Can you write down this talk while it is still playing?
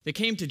They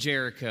came to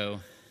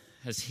Jericho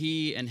as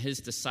he and his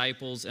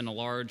disciples and a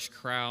large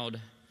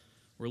crowd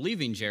were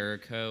leaving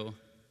Jericho.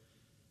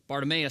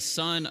 Bartimaeus,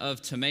 son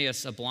of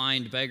Timaeus, a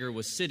blind beggar,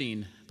 was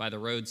sitting by the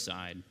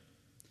roadside.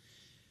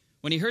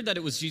 When he heard that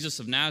it was Jesus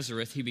of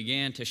Nazareth, he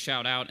began to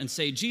shout out and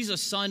say,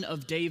 "Jesus, son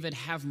of David,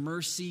 have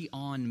mercy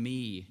on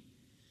me."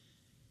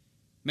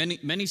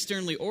 Many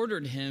sternly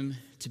ordered him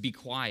to be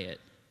quiet,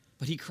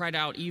 but he cried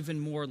out even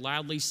more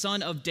loudly,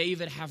 "Son of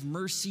David, have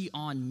mercy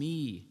on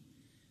me."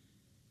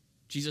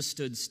 Jesus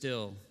stood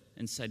still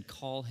and said,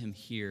 "Call him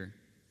here."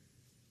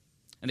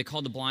 And they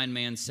called the blind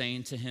man,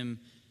 saying to him,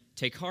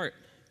 "Take heart,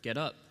 get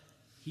up,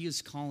 he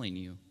is calling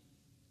you."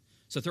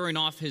 So throwing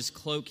off his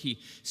cloak, he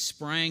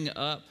sprang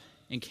up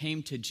and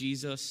came to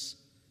Jesus.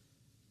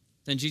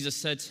 Then Jesus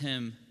said to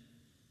him,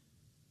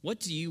 "What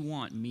do you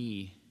want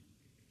me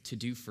to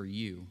do for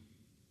you?"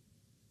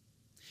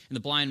 And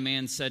the blind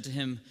man said to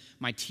him,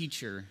 "My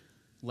teacher,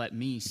 let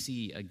me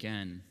see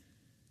again."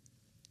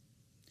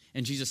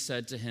 And Jesus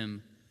said to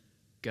him,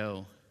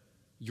 "Go,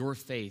 your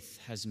faith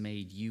has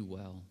made you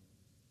well."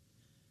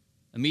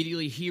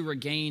 Immediately he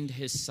regained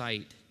his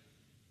sight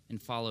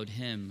and followed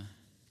him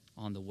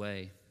on the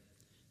way.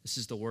 This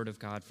is the word of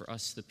God for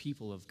us, the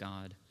people of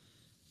God.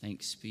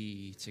 Thanks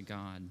be to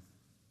God.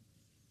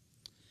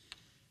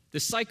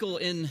 This cycle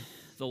in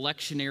the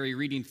lectionary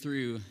reading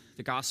through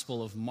the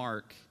Gospel of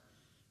Mark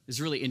is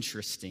really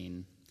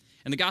interesting.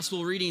 And the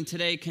Gospel reading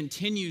today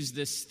continues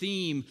this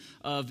theme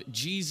of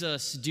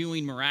Jesus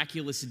doing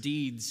miraculous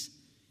deeds,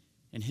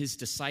 and his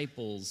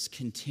disciples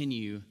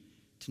continue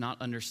to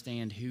not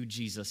understand who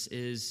Jesus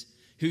is,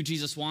 who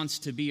Jesus wants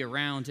to be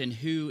around, and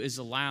who is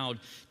allowed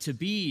to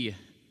be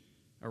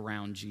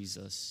around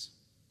Jesus.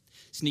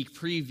 Sneak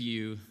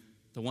preview,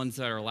 the ones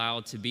that are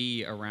allowed to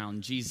be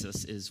around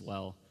Jesus is,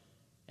 well,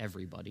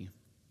 everybody.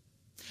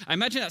 I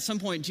imagine at some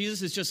point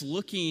Jesus is just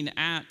looking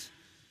at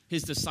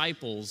his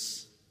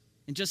disciples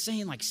and just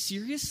saying, like,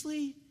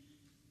 seriously?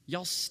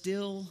 Y'all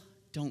still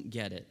don't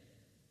get it.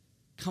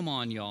 Come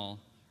on, y'all.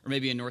 Or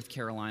maybe in North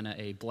Carolina,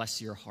 a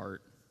bless your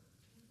heart.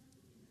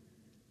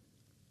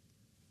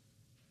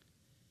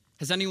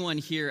 Has anyone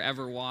here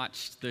ever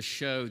watched the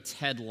show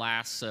Ted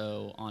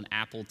Lasso on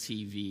Apple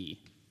TV?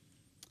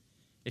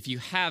 If you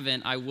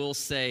haven't, I will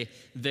say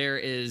there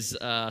is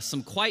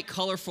some quite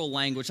colorful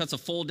language. That's a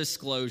full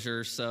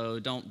disclosure, so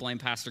don't blame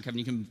Pastor Kevin.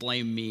 You can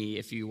blame me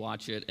if you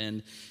watch it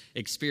and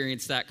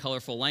experience that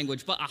colorful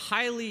language. But I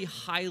highly,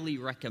 highly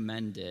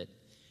recommend it.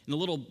 And a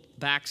little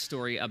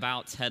backstory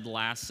about Ted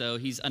Lasso.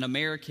 He's an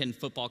American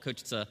football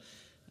coach. It's a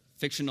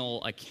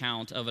fictional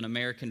account of an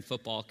American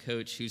football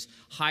coach who's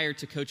hired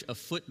to coach a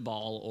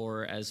football,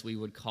 or as we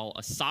would call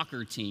a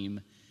soccer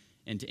team,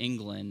 into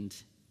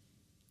England.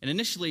 And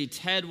initially,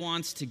 Ted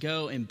wants to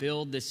go and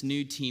build this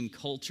new team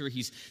culture.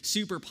 He's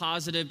super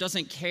positive,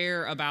 doesn't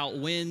care about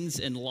wins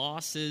and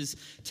losses.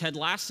 Ted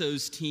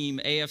Lasso's team,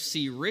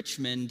 AFC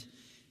Richmond,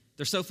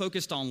 they're so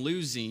focused on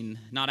losing,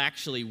 not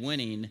actually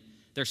winning.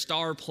 Their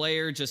star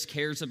player just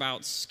cares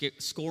about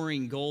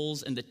scoring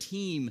goals, and the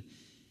team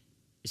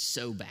is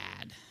so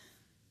bad.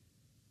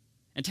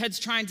 And Ted's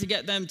trying to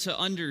get them to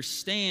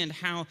understand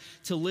how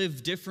to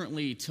live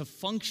differently, to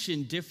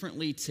function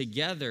differently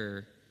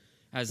together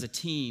as a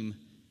team.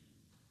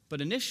 But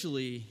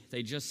initially,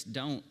 they just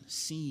don't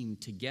seem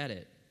to get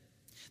it.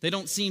 They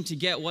don't seem to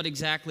get what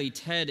exactly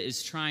Ted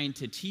is trying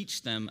to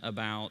teach them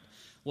about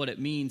what it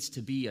means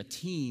to be a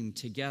team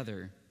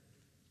together,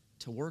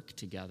 to work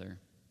together.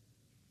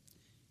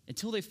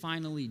 Until they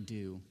finally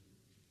do.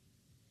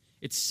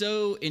 It's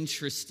so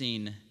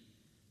interesting,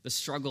 the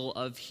struggle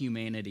of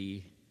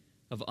humanity,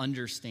 of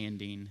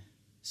understanding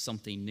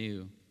something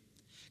new.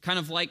 Kind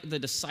of like the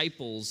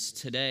disciples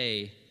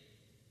today,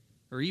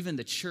 or even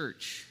the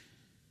church,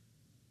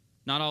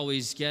 not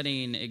always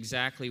getting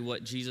exactly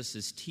what Jesus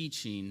is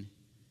teaching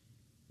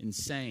and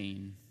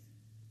saying.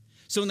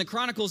 So in the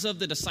Chronicles of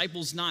the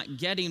disciples not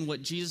getting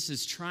what Jesus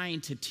is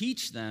trying to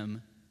teach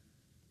them,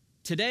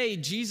 today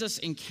Jesus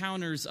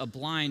encounters a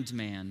blind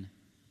man,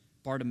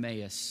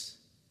 Bartimaeus,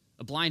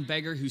 a blind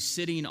beggar who's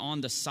sitting on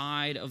the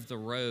side of the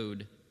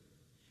road.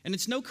 And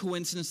it's no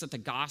coincidence that the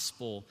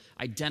gospel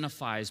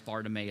identifies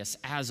Bartimaeus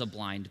as a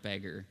blind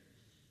beggar,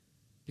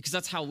 because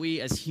that's how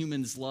we as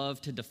humans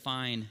love to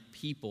define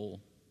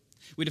people.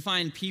 We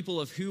define people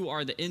of who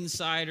are the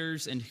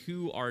insiders and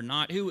who are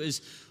not, who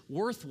is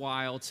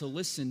worthwhile to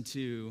listen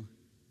to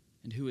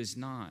and who is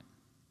not.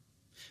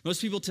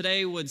 Most people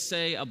today would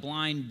say a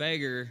blind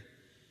beggar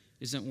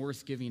isn't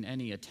worth giving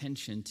any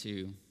attention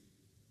to.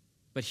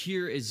 But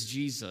here is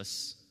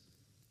Jesus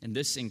in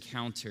this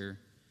encounter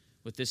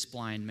with this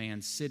blind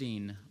man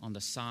sitting on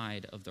the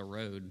side of the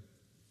road.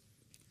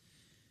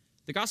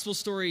 The gospel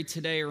story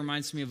today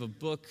reminds me of a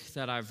book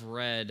that I've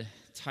read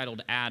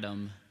titled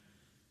Adam,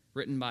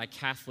 written by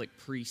Catholic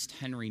priest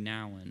Henry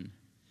Nouwen.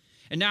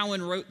 And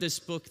Nouwen wrote this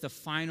book the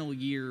final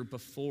year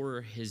before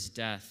his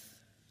death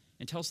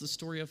and tells the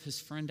story of his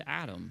friend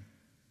Adam.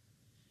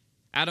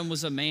 Adam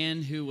was a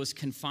man who was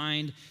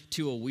confined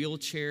to a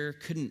wheelchair,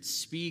 couldn't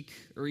speak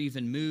or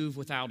even move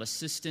without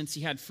assistance.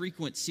 He had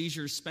frequent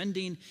seizures,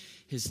 spending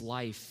his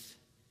life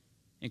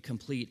in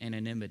complete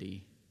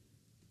anonymity.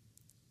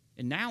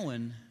 And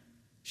Nouwen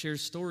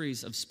shares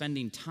stories of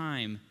spending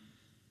time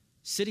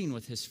sitting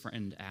with his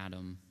friend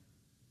Adam.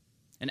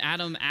 And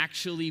Adam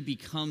actually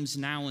becomes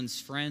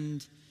Nouwen's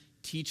friend,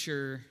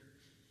 teacher,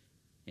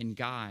 and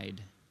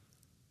guide.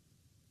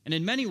 And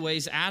in many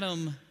ways,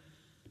 Adam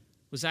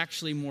was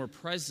actually more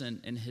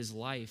present in his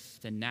life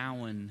than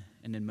Nouwen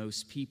and in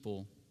most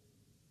people.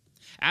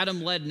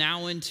 Adam led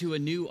Nouwen to a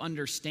new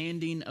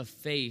understanding of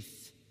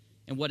faith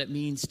and what it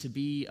means to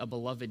be a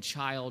beloved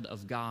child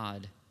of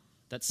God,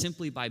 that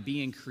simply by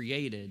being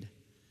created,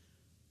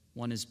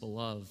 one is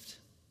beloved.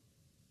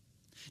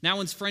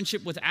 Nouwen's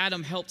friendship with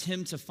Adam helped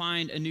him to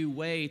find a new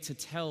way to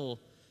tell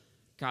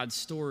God's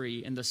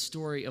story and the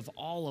story of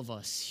all of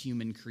us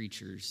human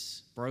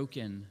creatures,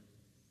 broken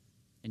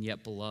and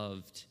yet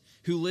beloved,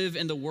 who live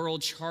in the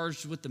world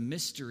charged with the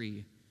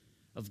mystery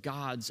of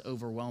God's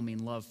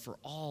overwhelming love for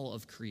all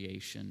of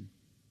creation.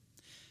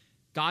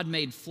 God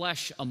made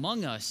flesh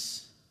among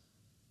us,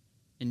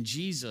 and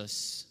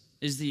Jesus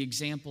is the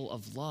example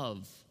of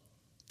love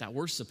that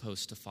we're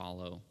supposed to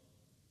follow.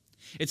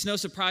 It's no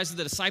surprise that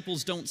the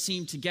disciples don't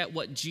seem to get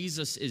what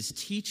Jesus is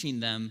teaching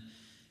them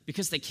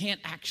because they can't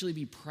actually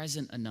be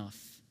present enough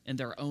in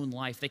their own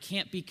life. They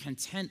can't be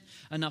content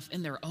enough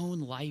in their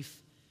own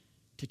life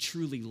to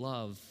truly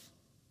love.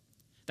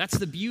 That's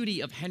the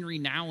beauty of Henry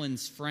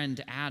Nouwen's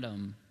friend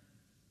Adam.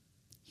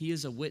 He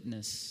is a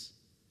witness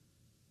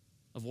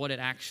of what it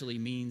actually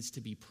means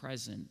to be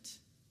present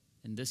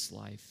in this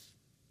life.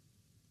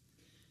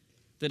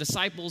 The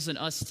disciples and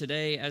us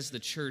today as the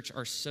church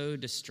are so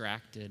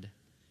distracted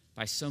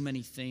by so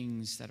many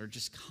things that are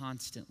just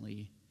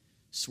constantly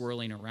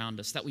swirling around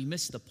us that we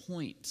miss the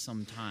point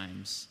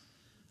sometimes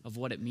of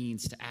what it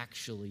means to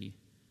actually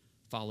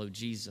follow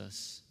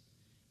Jesus.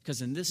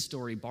 Because in this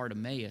story,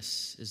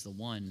 Bartimaeus is the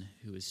one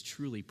who is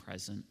truly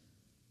present.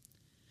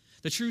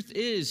 The truth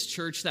is,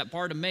 church, that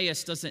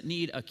Bartimaeus doesn't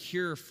need a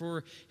cure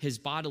for his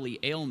bodily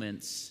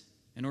ailments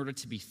in order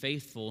to be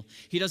faithful.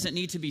 He doesn't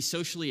need to be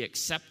socially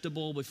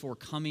acceptable before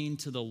coming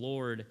to the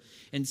Lord.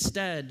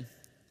 Instead,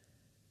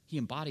 he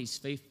embodies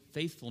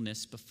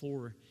faithfulness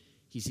before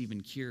he's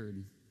even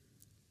cured.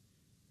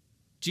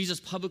 Jesus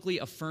publicly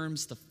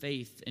affirms the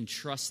faith and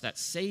trust that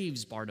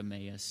saves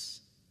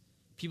Bartimaeus.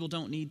 People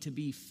don't need to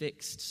be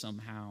fixed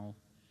somehow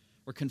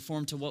or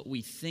conform to what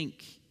we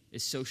think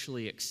is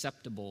socially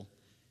acceptable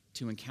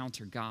to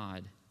encounter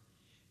God.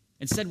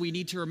 Instead, we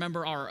need to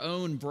remember our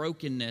own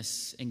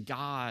brokenness and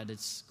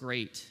God's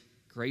great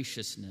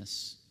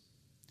graciousness.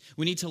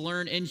 We need to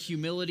learn in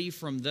humility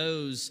from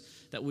those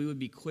that we would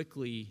be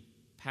quickly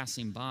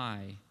passing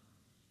by,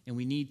 and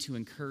we need to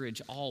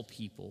encourage all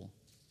people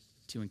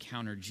to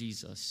encounter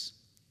Jesus.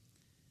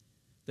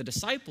 The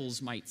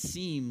disciples might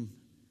seem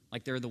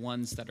like they're the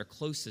ones that are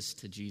closest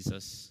to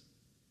Jesus.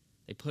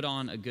 They put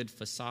on a good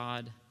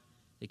facade.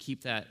 They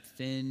keep that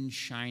thin,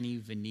 shiny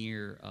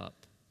veneer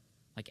up,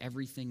 like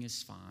everything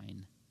is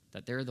fine,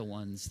 that they're the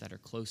ones that are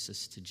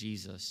closest to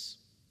Jesus.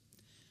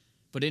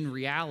 But in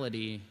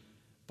reality,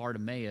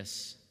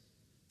 Bartimaeus,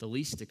 the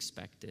least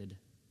expected,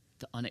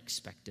 the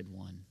unexpected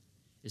one,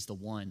 is the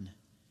one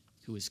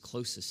who is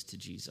closest to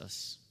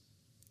Jesus.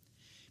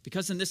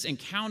 Because in this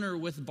encounter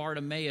with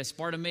Bartimaeus,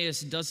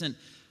 Bartimaeus doesn't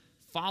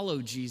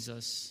follow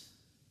Jesus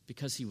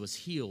because he was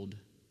healed.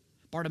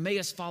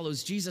 Bartimaeus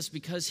follows Jesus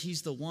because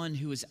he's the one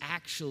who is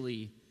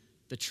actually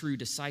the true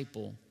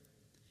disciple.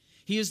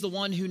 He is the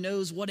one who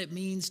knows what it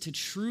means to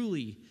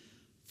truly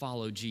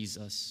follow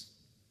Jesus.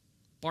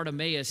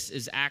 Bartimaeus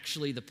is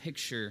actually the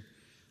picture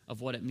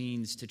of what it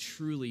means to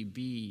truly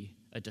be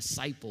a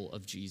disciple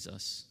of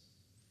Jesus,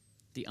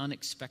 the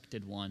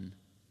unexpected one,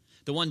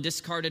 the one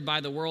discarded by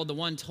the world, the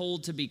one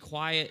told to be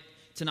quiet,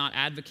 to not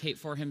advocate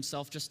for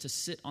himself, just to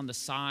sit on the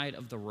side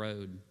of the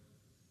road,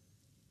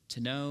 to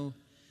know,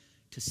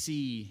 to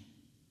see,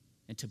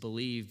 and to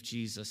believe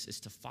Jesus is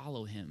to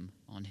follow him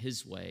on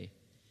his way.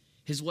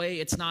 His way,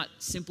 it's not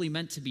simply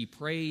meant to be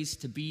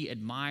praised, to be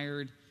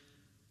admired,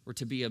 or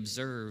to be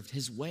observed.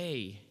 His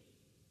way,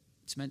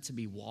 it's meant to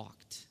be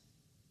walked.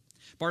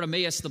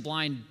 Bartimaeus, the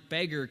blind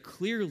beggar,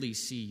 clearly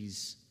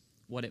sees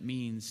what it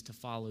means to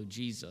follow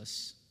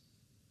Jesus.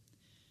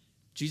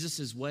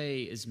 Jesus'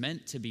 way is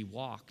meant to be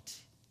walked,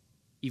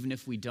 even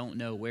if we don't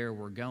know where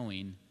we're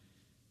going.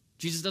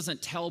 Jesus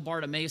doesn't tell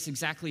Bartimaeus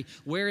exactly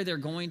where they're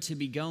going to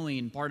be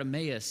going.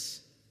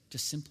 Bartimaeus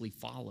just simply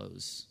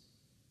follows.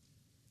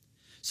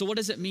 So what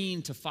does it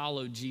mean to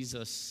follow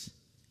Jesus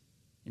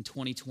in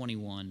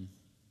 2021?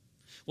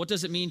 What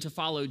does it mean to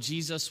follow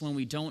Jesus when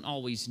we don't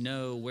always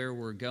know where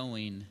we're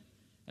going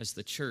as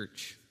the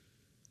church?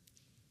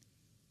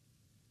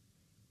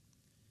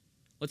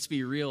 Let's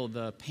be real,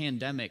 the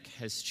pandemic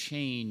has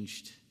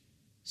changed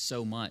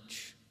so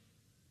much.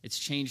 It's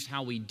changed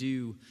how we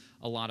do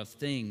a lot of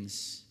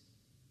things.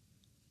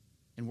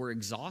 And we're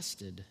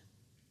exhausted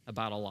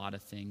about a lot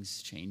of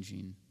things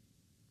changing.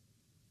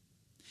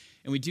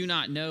 And we do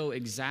not know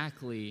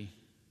exactly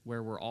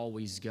where we're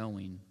always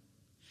going.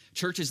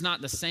 Church is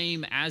not the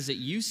same as it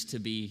used to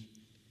be,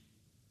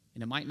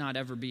 and it might not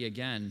ever be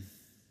again.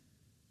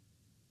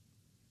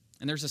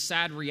 And there's a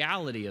sad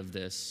reality of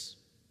this.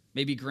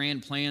 Maybe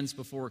grand plans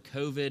before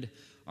COVID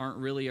aren't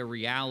really a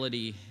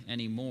reality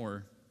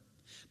anymore.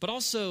 But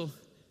also,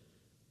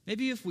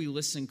 maybe if we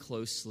listen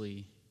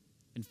closely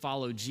and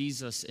follow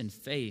Jesus in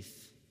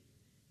faith,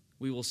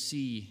 we will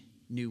see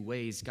new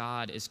ways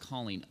God is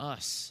calling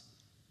us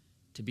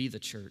to be the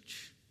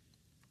church.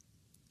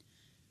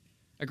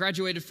 I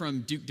graduated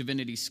from Duke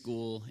Divinity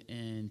School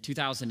in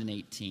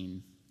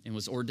 2018 and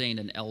was ordained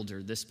an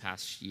elder this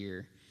past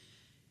year.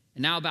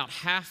 And now about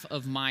half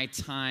of my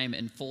time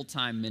in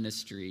full-time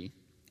ministry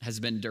has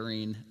been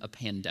during a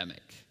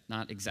pandemic.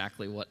 Not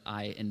exactly what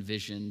I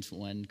envisioned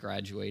when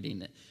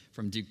graduating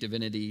from Duke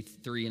Divinity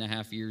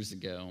 3.5 years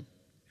ago.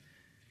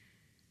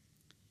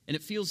 And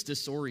it feels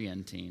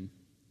disorienting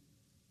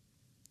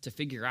to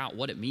figure out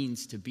what it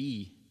means to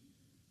be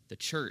the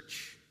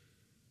church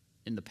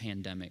in the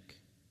pandemic.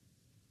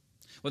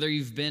 Whether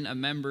you've been a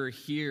member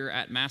here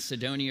at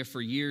Macedonia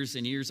for years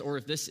and years, or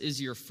if this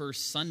is your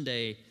first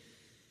Sunday,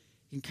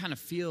 you can kind of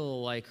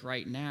feel like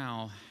right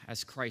now,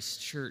 as Christ's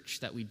church,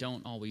 that we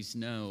don't always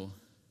know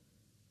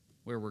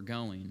where we're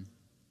going.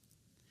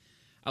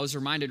 I was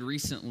reminded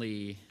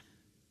recently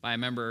by a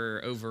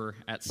member over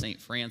at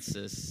St.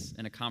 Francis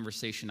in a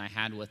conversation I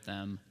had with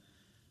them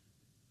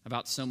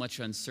about so much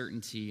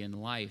uncertainty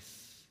in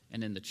life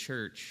and in the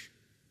church.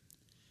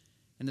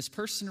 And this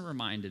person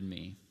reminded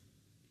me,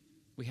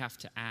 we have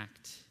to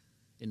act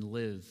and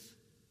live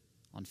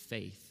on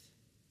faith.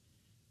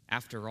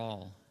 After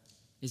all,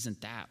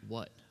 isn't that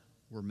what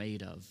we're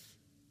made of?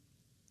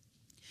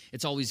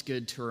 It's always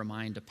good to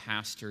remind a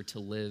pastor to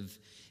live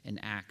and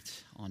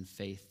act on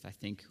faith. I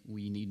think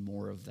we need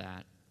more of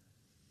that.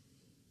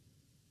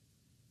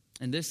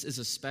 And this is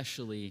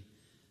especially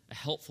a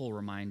helpful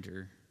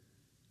reminder,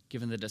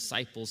 given the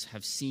disciples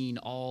have seen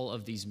all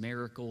of these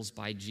miracles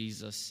by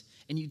Jesus,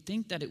 and you'd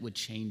think that it would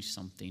change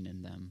something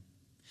in them.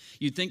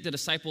 You'd think the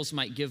disciples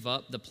might give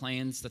up the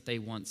plans that they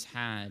once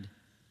had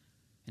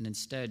and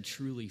instead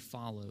truly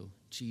follow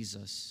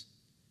Jesus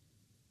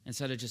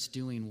instead of just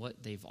doing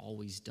what they've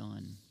always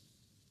done.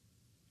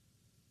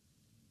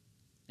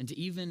 And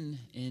even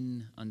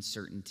in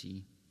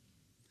uncertainty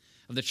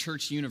of the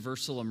church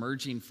universal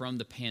emerging from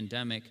the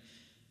pandemic,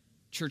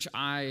 church,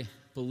 I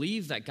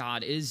believe that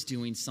God is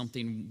doing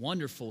something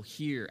wonderful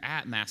here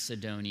at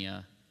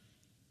Macedonia.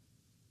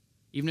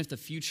 Even if the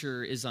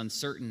future is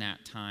uncertain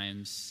at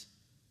times,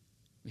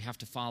 we have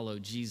to follow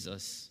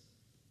Jesus.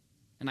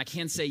 And I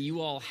can say you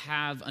all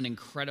have an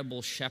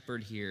incredible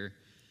shepherd here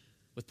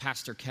with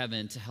Pastor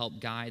Kevin to help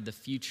guide the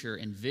future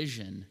and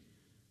vision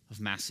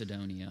of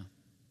Macedonia.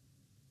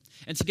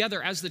 And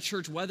together as the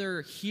church,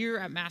 whether here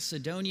at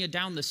Macedonia,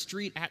 down the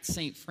street at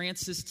St.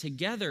 Francis,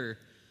 together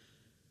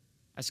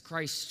as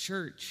Christ's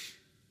church,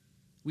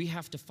 we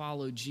have to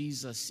follow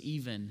Jesus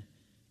even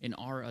in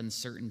our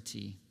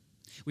uncertainty.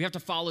 We have to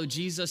follow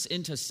Jesus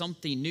into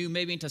something new,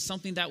 maybe into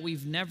something that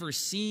we've never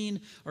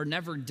seen or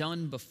never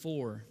done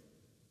before.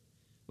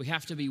 We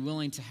have to be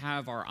willing to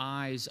have our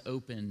eyes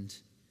opened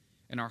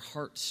and our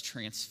hearts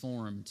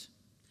transformed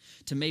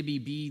to maybe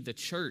be the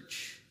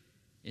church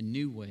in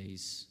new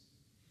ways,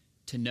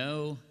 to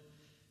know,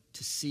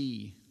 to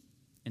see,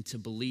 and to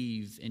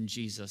believe in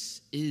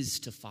Jesus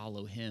is to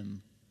follow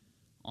him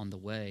on the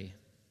way.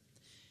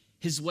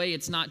 His way,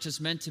 it's not just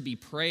meant to be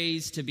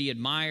praised, to be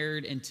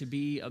admired, and to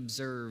be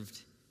observed.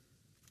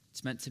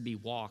 It's meant to be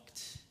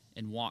walked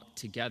and walked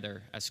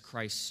together as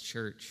Christ's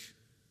church.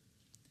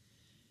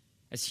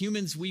 As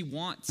humans, we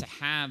want to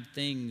have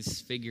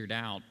things figured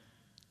out.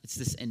 It's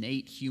this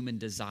innate human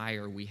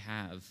desire we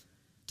have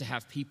to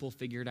have people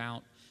figured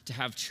out, to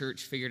have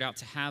church figured out,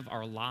 to have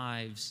our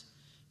lives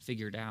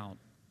figured out,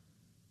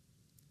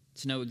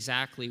 to know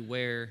exactly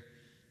where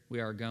we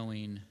are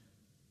going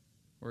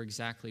or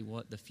exactly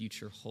what the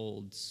future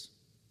holds.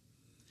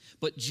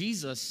 But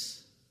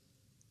Jesus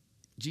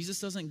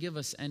doesn't give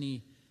us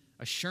any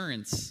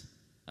assurance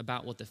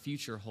about what the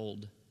future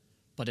holds.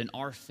 But in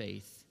our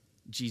faith,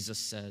 Jesus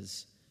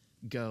says,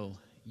 "Go,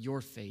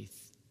 your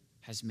faith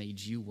has made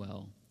you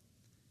well."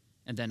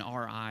 And then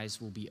our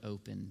eyes will be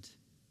opened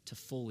to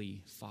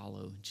fully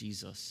follow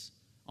Jesus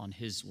on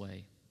his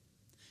way.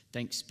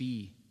 Thanks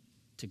be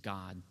to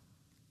God.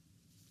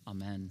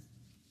 Amen.